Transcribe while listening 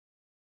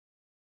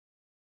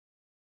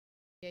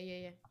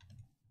Yeah.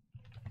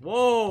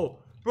 Whoa,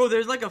 bro,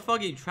 there's like a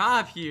fucking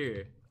trap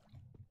here.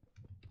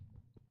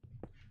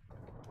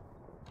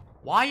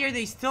 Why are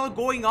they still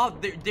going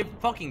out? They're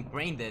fucking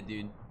brain dead,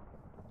 dude.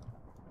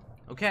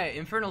 Okay,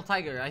 Infernal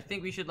Tiger, I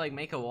think we should like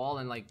make a wall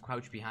and like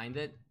crouch behind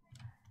it.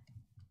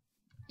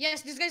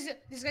 Yes, this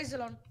guy's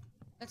alone.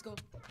 Let's go.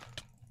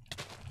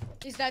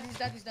 He's dead.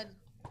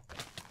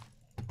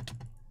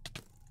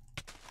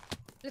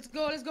 Let's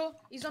go.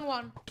 He's on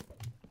one.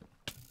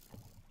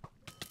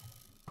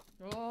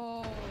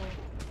 Oh,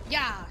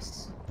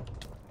 yes.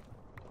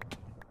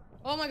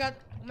 Oh my god,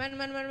 man,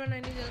 I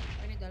need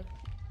help.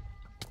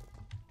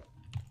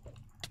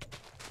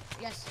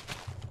 Yes.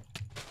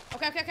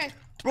 Okay.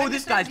 Bro,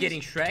 this guy's getting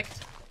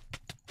shreked.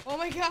 Oh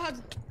my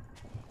god.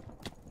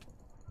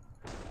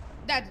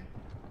 Dead.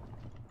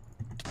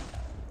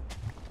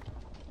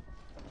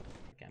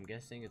 Okay, I'm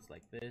guessing it's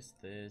like this.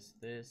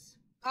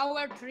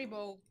 Power tribo.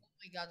 Oh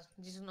my god,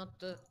 this is not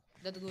that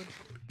good.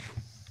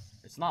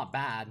 It's not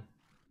bad.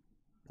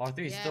 Power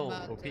 3 is still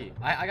but, OP.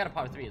 I got a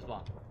power 3 as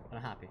well, but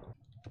I'm happy.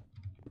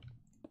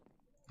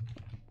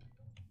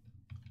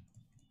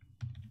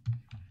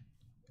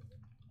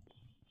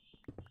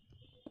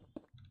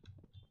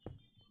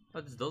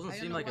 But this doesn't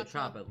seem like a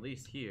trap, at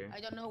least here. I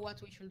don't know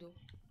what we should do.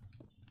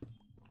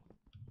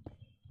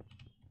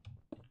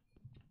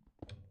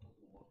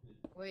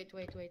 Wait.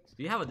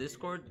 Do you have a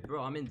Discord?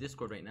 Bro, I'm in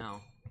Discord right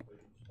now.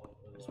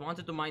 Just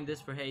wanted to mine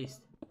this for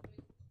haste.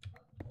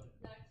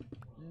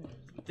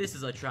 This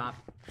is a trap.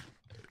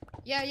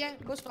 Yeah,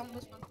 go spam.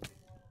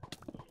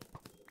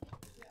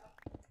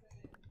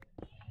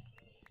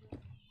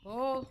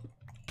 Oh.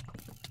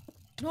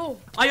 No.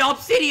 I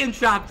obsidian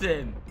trapped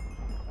him!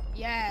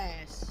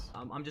 Yes.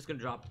 I'm just gonna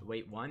drop,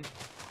 wait, one.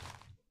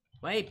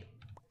 Wait,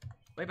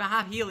 I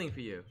have healing for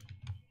you.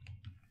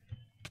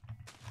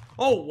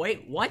 Oh,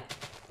 wait, what?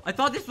 I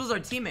thought this was our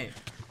teammate.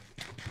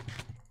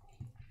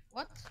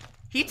 What?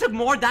 He took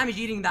more damage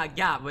eating that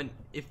gap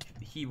if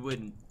he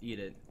wouldn't eat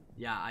it.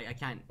 Yeah, I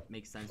can't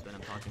make sense when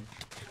I'm talking.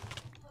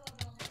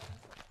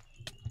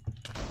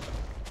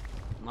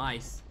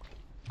 Nice.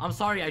 I'm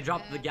sorry I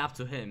dropped the gap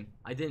to him.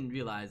 I didn't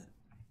realize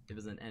it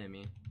was an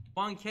enemy.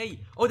 1K.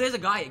 Oh, there's a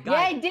guy. Yeah,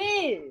 I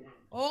did.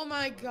 Oh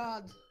my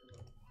god.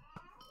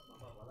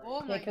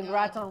 Oh my god.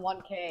 Congrats on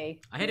 1K.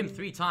 I hit him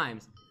 3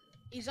 times.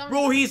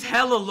 Bro, he's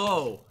hella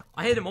low.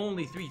 I hit him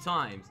only 3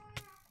 times.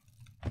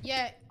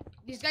 Yeah,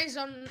 this guy's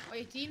on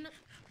 18.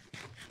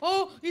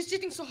 Oh, he's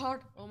cheating so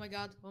hard. Oh my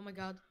god.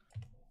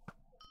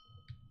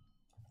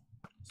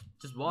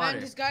 Just water.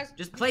 Man,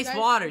 just place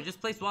water.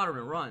 Just place water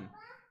and run.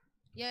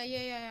 Yeah,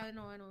 I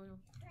know.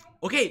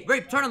 Okay,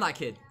 wait, turn on that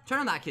kid.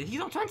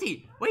 He's on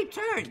 20. Wait,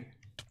 turn.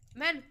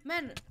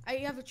 Man, I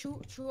have a two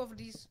of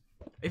these.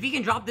 If he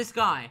can drop this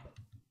guy.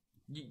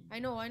 I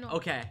know.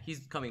 Okay,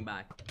 he's coming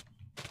back.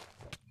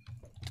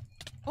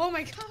 Oh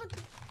my god.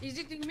 He's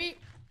hitting me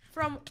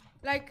from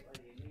like.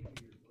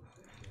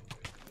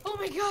 Oh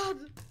my god.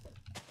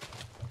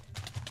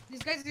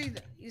 This guy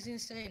is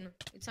insane.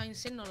 It's an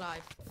insane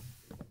life.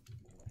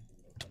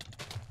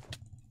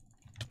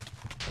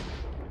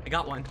 I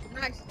got one.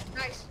 Nice.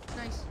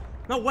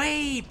 No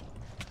way.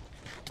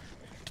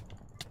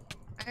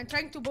 I'm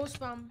trying to bow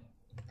spam.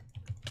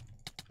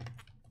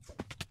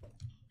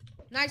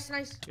 Nice.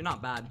 You're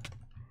not bad.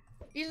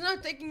 He's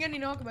not taking any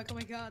knockback. Oh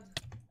my god.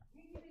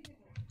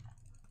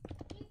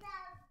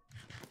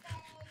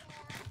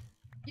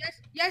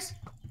 Yes.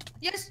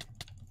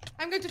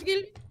 I'm going to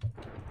kill.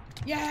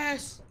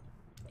 Yes.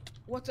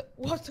 What?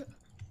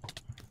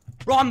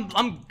 Bro,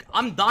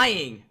 I'm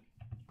dying.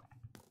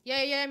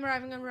 Yeah, I'm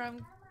arriving.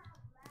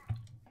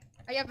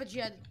 I have a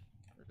jet.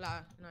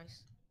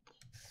 Nice.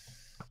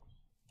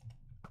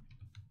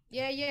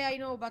 Yeah, I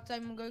know, but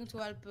I'm going to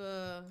help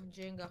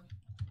Jenga.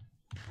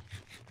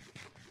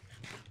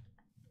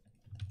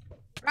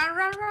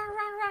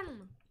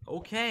 Run!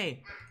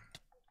 Okay.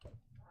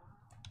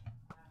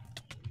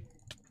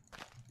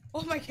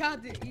 Oh my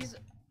god,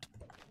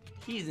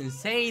 He's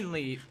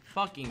insanely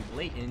fucking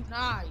blatant.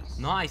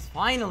 Nice,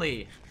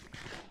 finally.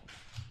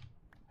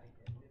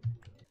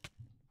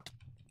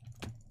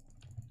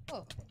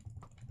 Oh.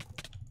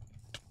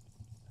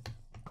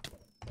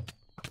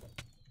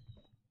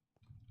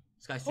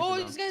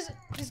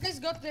 This guy's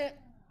got the.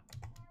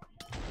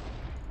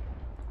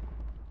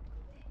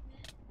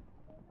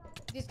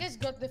 This guy's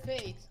got the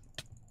fate.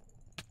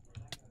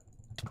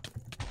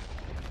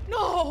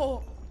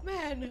 No,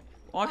 man.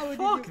 Oh,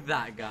 fuck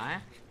that guy.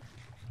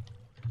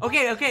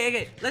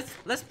 Okay.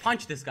 Let's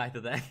punch this guy to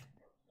death.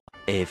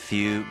 A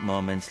few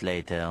moments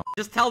later.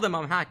 Just tell them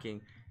I'm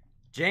hacking.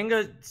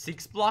 Jenga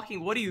 6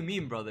 blocking? What do you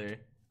mean, brother?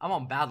 I'm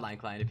on Badline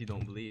client if you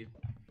don't believe.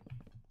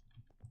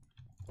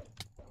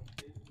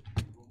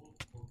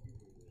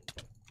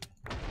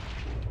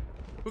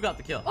 Who got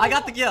the kill? I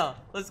got the kill.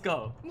 Let's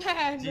go.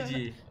 Man.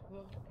 GG.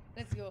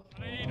 Let's go.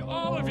 I need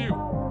all of you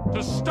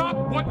to stop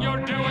what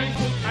you're doing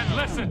and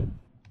listen.